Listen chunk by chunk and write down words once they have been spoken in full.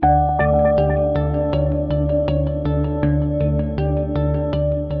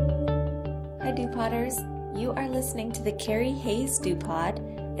listening to the Carrie Hayes Stew Pod,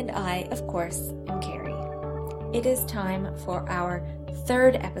 and I, of course, am Carrie. It is time for our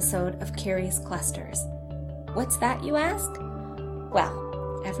third episode of Carrie's Clusters. What's that, you ask?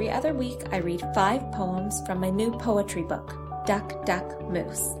 Well, every other week I read 5 poems from my new poetry book, Duck, Duck,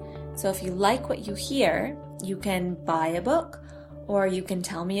 Moose. So if you like what you hear, you can buy a book, or you can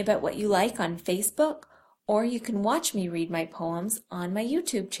tell me about what you like on Facebook, or you can watch me read my poems on my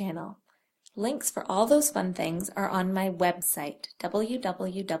YouTube channel. Links for all those fun things are on my website,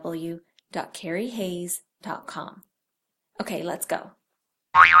 www.carriehayes.com. Okay, let's go.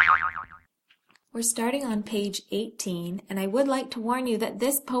 We're starting on page 18, and I would like to warn you that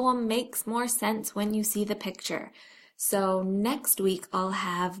this poem makes more sense when you see the picture. So next week I'll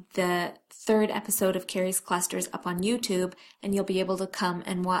have the third episode of Carrie's Clusters up on YouTube, and you'll be able to come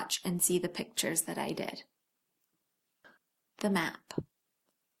and watch and see the pictures that I did. The map.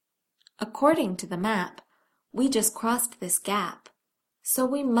 According to the map, we just crossed this gap, so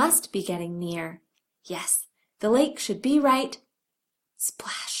we must be getting near. Yes, the lake should be right.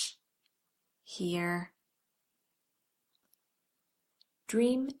 Splash. Here.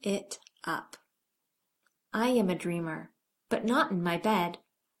 Dream it up. I am a dreamer, but not in my bed.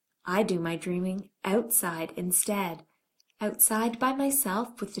 I do my dreaming outside instead, outside by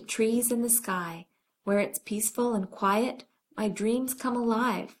myself with the trees and the sky, where it's peaceful and quiet, my dreams come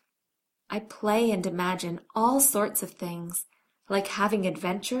alive. I play and imagine all sorts of things, like having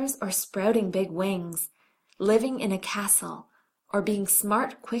adventures or sprouting big wings, living in a castle, or being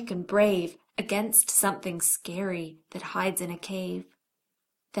smart, quick, and brave against something scary that hides in a cave.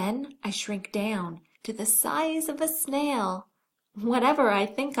 Then I shrink down to the size of a snail. Whatever I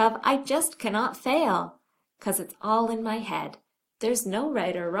think of, I just cannot fail, 'cause it's all in my head. There's no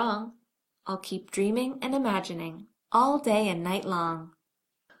right or wrong. I'll keep dreaming and imagining all day and night long.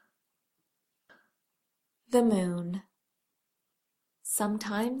 The moon.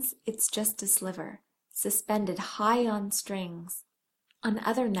 Sometimes it's just a sliver, suspended high on strings. On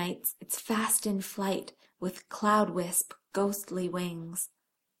other nights it's fast in flight, with cloud-wisp, ghostly wings.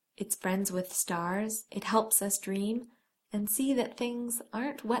 It's friends with stars, it helps us dream, and see that things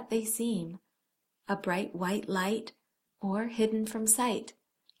aren't what they seem. A bright white light, or hidden from sight,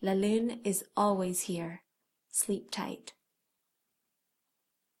 La Lune is always here. Sleep tight.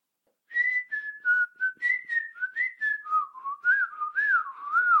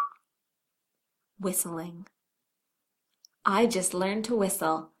 Whistling. I just learned to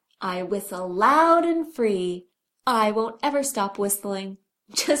whistle. I whistle loud and free. I won't ever stop whistling.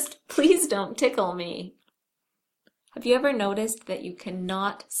 Just please don't tickle me. Have you ever noticed that you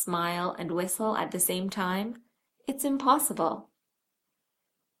cannot smile and whistle at the same time? It's impossible.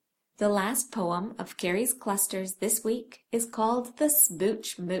 The last poem of Carrie's Clusters this week is called The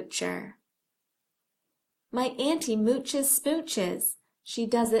Smooch Moocher. My auntie mooches smooches. She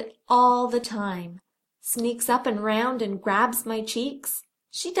does it all the time. Sneaks up and round and grabs my cheeks.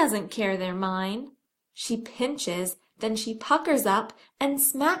 She doesn't care they're mine. She pinches, then she puckers up and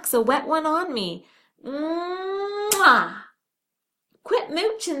smacks a wet one on me. Mwah! Quit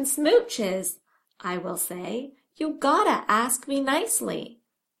moochin' smooches, I will say. You gotta ask me nicely.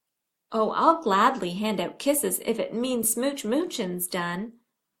 Oh, I'll gladly hand out kisses if it means smooch moochin's done.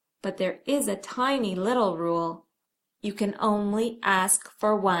 But there is a tiny little rule. You can only ask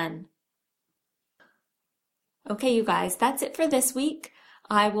for one. Okay, you guys, that's it for this week.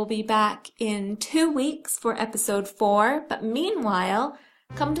 I will be back in 2 weeks for episode 4, but meanwhile,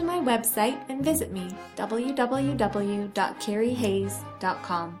 come to my website and visit me,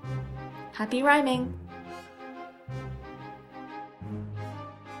 www.carriehayes.com. Happy rhyming!